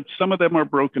 but some of them are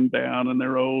broken down and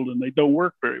they're old and they don't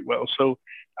work very well. So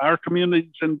our community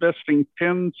is investing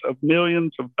tens of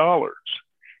millions of dollars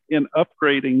in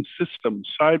upgrading systems,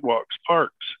 sidewalks,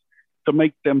 parks, to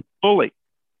make them fully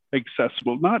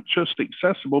accessible, not just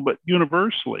accessible, but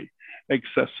universally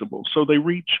accessible. So they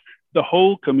reach the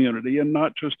whole community and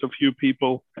not just a few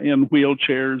people in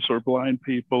wheelchairs or blind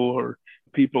people or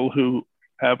people who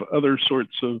have other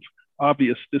sorts of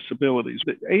obvious disabilities.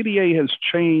 The ADA has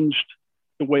changed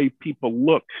the way people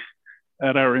look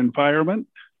at our environment,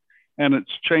 and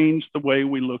it's changed the way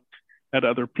we look at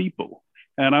other people.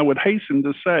 And I would hasten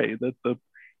to say that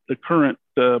the current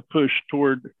push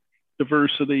toward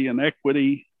diversity and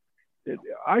equity,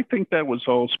 I think that was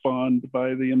all spawned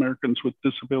by the Americans with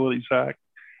Disabilities Act.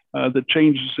 The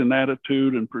changes in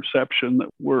attitude and perception that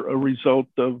were a result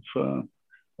of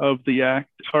the act.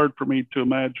 It's hard for me to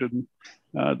imagine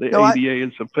ADA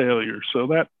is a failure.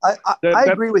 So I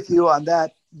agree with you on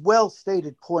that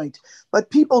well-stated point, but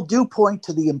people do point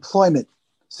to the employment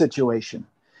situation.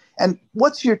 And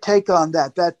what's your take on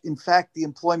that? That, in fact, the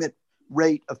employment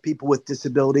rate of people with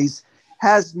disabilities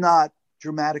has not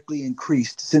dramatically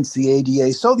increased since the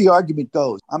ADA. So the argument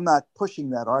goes. I'm not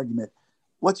pushing that argument.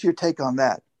 What's your take on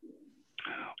that?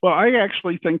 Well, I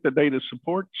actually think the data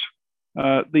supports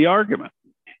the argument.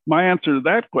 My answer to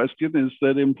that question is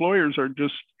that employers are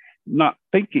just not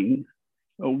thinking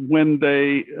when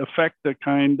they affect a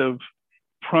kind of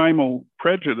primal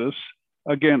prejudice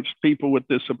against people with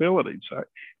disabilities.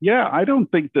 I don't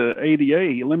think the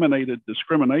ADA eliminated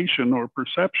discrimination or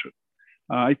perception.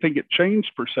 I think it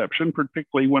changed perception,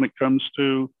 particularly when it comes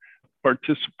to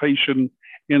participation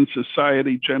in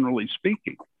society, generally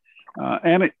speaking.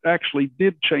 And it actually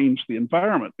did change the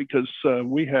environment because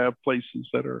we have places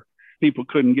that people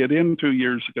couldn't get in 2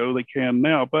 years ago, they can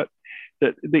now. But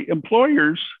the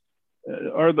employers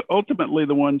are ultimately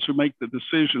the ones who make the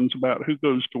decisions about who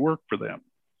goes to work for them.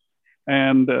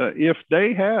 And if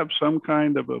they have some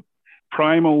kind of a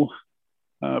primal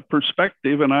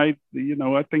perspective, and I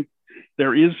think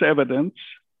there is evidence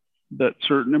that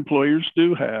certain employers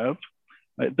do have.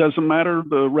 It doesn't matter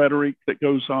the rhetoric that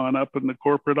goes on up in the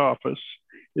corporate office.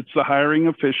 It's the hiring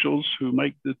officials who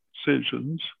make the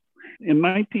decisions. In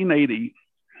 1980,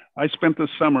 I spent the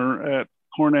summer at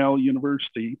Cornell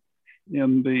University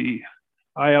in the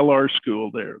ILR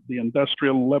school there, the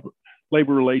Industrial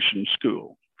Labor Relations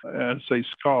School, as a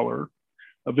scholar,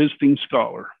 a visiting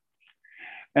scholar.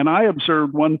 And I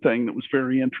observed one thing that was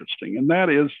very interesting, and that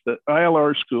is that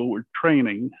ILR school were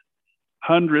training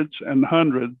hundreds and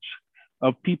hundreds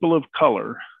of people of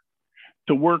color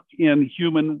to work in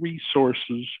human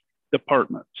resources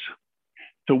departments,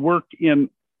 to work in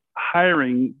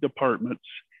hiring departments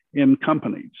in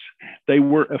companies. They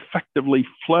were effectively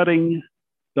flooding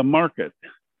the market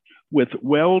with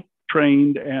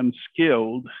well-trained and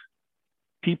skilled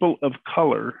people of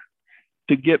color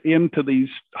to get into these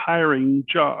hiring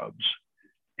jobs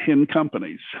in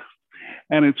companies.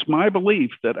 And it's my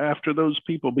belief that after those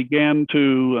people began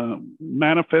to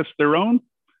manifest their own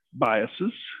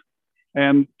biases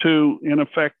and to, in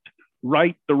effect,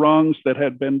 right the wrongs that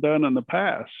had been done in the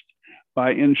past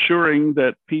by ensuring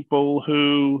that people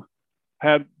who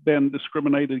had been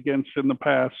discriminated against in the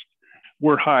past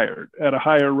were hired at a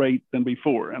higher rate than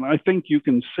before. And I think you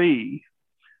can see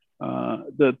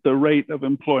that the rate of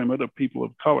employment of people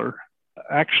of color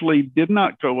actually did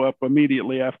not go up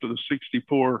immediately after the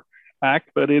 64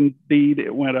 Act, but indeed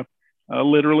it went up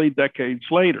literally decades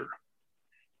later.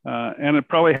 And it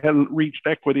probably hasn't reached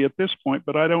equity at this point,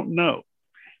 but I don't know.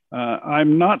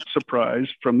 I'm not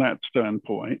surprised from that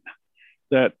standpoint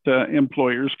that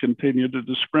employers continue to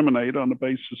discriminate on the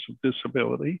basis of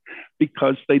disability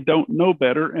because they don't know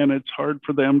better, and it's hard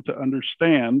for them to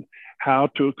understand how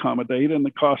to accommodate and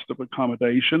the cost of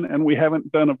accommodation. And we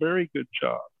haven't done a very good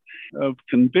job of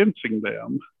convincing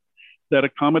them that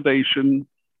accommodation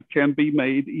can be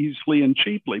made easily and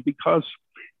cheaply, because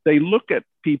they look at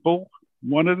people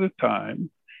one at a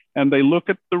time and they look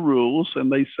at the rules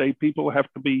and they say people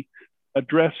have to be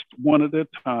addressed one at a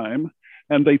time.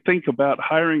 And they think about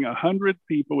hiring 100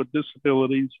 people with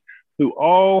disabilities who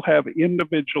all have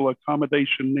individual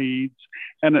accommodation needs.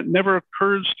 And it never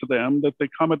occurs to them that the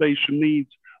accommodation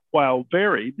needs, while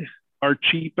varied, are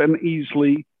cheap and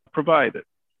easily provided.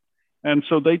 And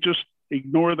so they just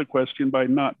ignore the question by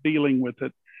not dealing with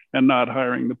it and not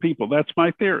hiring the people. That's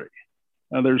my theory.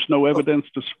 There's no evidence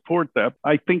to support that.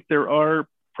 I think there are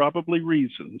probably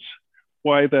reasons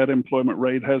why that employment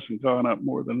rate hasn't gone up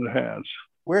more than it has.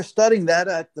 We're studying that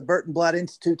at the Burton Blatt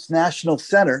Institute's National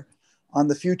Center on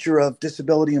the Future of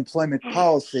Disability Employment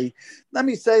Policy. Let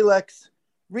me say, Lex,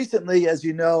 recently, as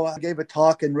you know, I gave a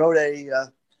talk and wrote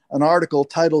an article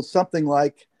titled something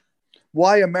like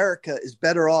 "Why America is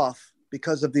Better Off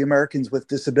Because of the Americans with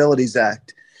Disabilities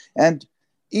Act." And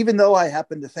even though I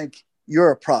happen to think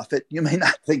you're a prophet, you may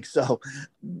not think so.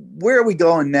 Where are we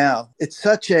going now? It's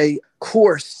such a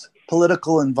coarse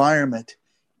political environment.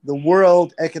 The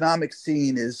world economic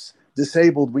scene is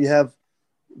disabled. We have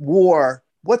war.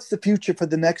 What's the future for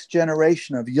the next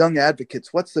generation of young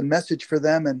advocates? What's the message for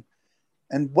them,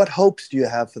 and what hopes do you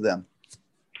have for them?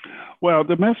 Well,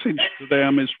 the message to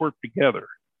them is work together.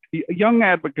 Young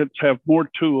advocates have more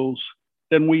tools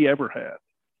than we ever had.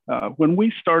 When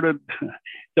we started,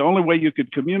 the only way you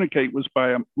could communicate was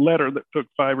by a letter that took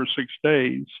 5 or 6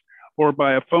 days, or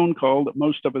by a phone call that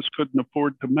most of us couldn't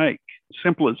afford to make.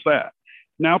 Simple as that.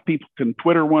 Now people can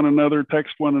Twitter one another,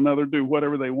 text one another, do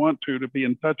whatever they want to be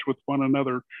in touch with one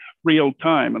another real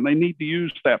time. And they need to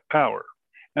use that power,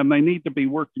 and they need to be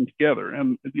working together.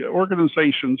 And the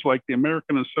organizations like the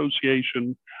American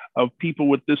Association of People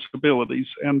with Disabilities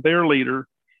and their leader,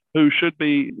 who should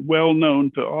be well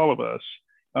known to all of us,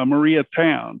 Maria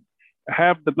Town,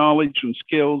 have the knowledge and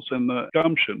skills and the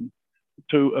gumption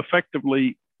to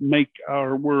effectively make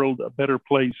our world a better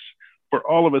place for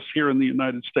all of us here in the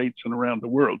United States and around the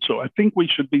world. So I think we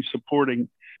should be supporting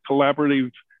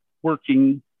collaborative,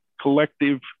 working,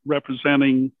 collective,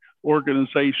 representing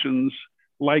organizations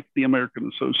like the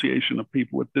American Association of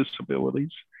People with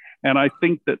Disabilities. And I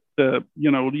think that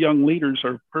young leaders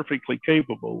are perfectly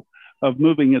capable of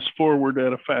moving us forward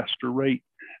at a faster rate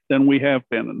than we have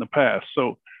been in the past.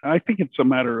 So I think it's a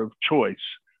matter of choice.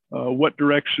 What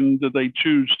direction do they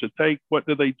choose to take? What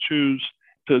do they choose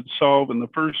to solve in the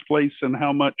first place? And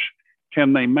how much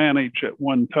can they manage at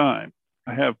one time?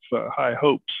 I have high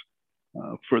hopes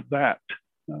for that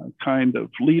kind of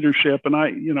leadership. And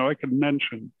I can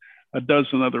mention a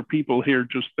dozen other people here,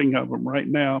 just think of them right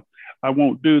now. I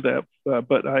won't do that,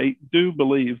 but I do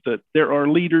believe that there are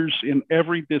leaders in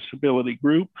every disability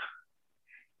group,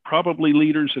 probably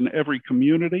leaders in every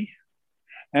community.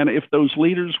 And if those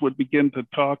leaders would begin to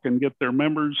talk and get their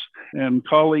members and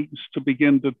colleagues to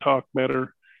begin to talk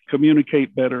better,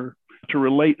 communicate better, to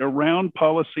relate around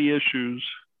policy issues,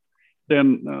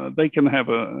 then they can have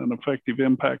an effective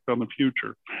impact on the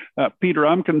future. Peter,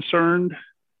 I'm concerned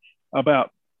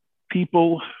about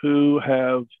people who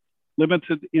have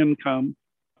limited income,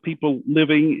 people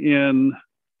living in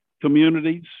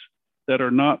communities that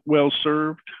are not well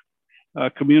served,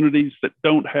 communities that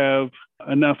don't have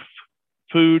enough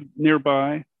food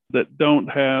nearby, that don't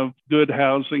have good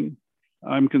housing.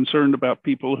 I'm concerned about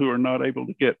people who are not able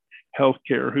to get health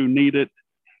care, who need it.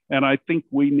 And I think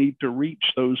we need to reach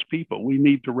those people. We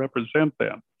need to represent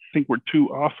them. I think we're too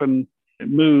often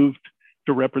moved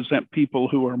to represent people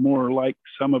who are more like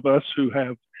some of us, who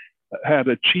have had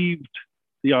achieved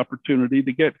the opportunity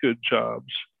to get good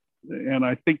jobs. And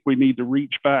I think we need to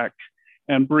reach back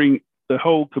and bring the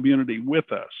whole community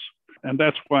with us. And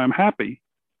that's why I'm happy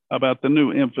about the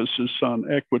new emphasis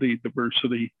on equity,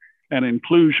 diversity, and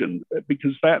inclusion,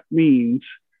 because that means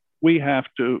we have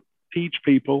to teach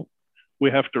people,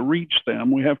 we have to reach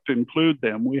them, we have to include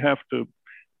them, we have to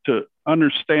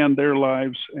understand their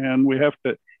lives, and we have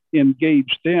to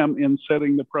engage them in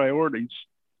setting the priorities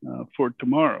for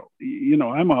tomorrow.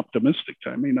 I'm optimistic.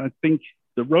 I mean, I think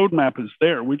the roadmap is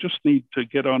there. We just need to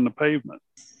get on the pavement.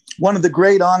 One of the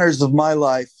great honors of my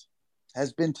life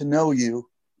has been to know you,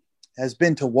 has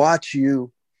been to watch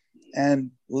you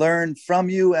and learn from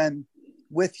you and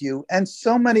with you, and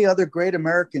so many other great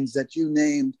Americans that you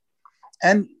named,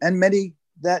 and many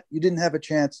that you didn't have a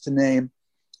chance to name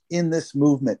in this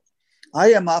movement.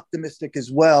 I am optimistic as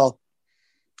well.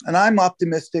 And I'm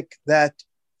optimistic that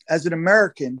as an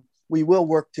American, we will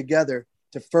work together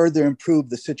to further improve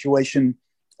the situation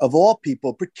of all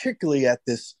people, particularly at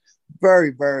this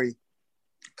very, very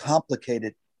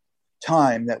complicated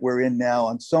time that we're in now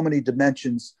on so many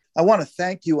dimensions. I want to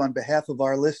thank you on behalf of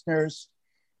our listeners.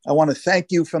 I want to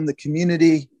thank you from the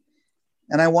community.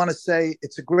 And I want to say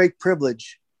it's a great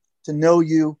privilege to know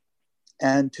you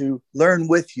and to learn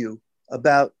with you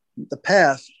about the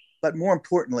past, but more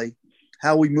importantly,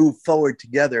 how we move forward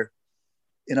together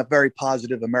in a very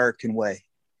positive American way.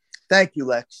 Thank you,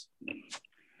 Lex.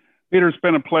 Peter, it's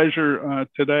been a pleasure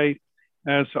today.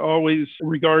 As always,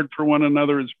 regard for one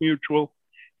another is mutual.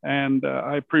 And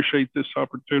I appreciate this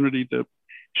opportunity to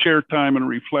share time and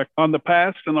reflect on the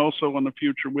past and also on the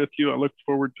future with you. I look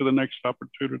forward to the next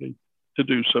opportunity to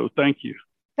do so. Thank you.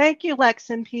 Thank you, Lex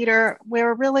and Peter.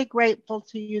 We're really grateful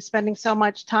to you spending so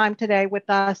much time today with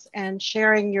us and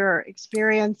sharing your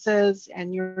experiences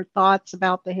and your thoughts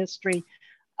about the history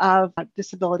of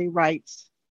disability rights.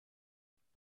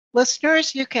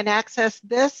 Listeners, you can access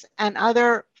this and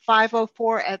other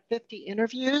 504 at 50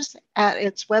 interviews at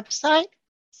its website,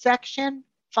 section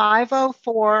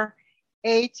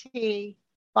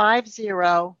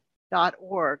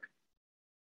 504at50.org.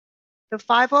 The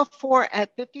 504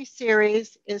 at 50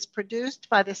 series is produced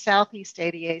by the Southeast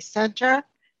ADA Center,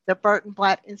 the Burton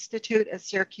Blatt Institute at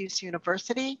Syracuse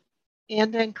University,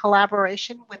 and in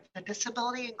collaboration with the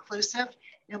Disability Inclusive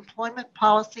Employment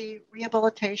Policy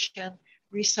Rehabilitation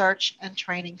Research and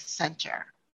Training Center.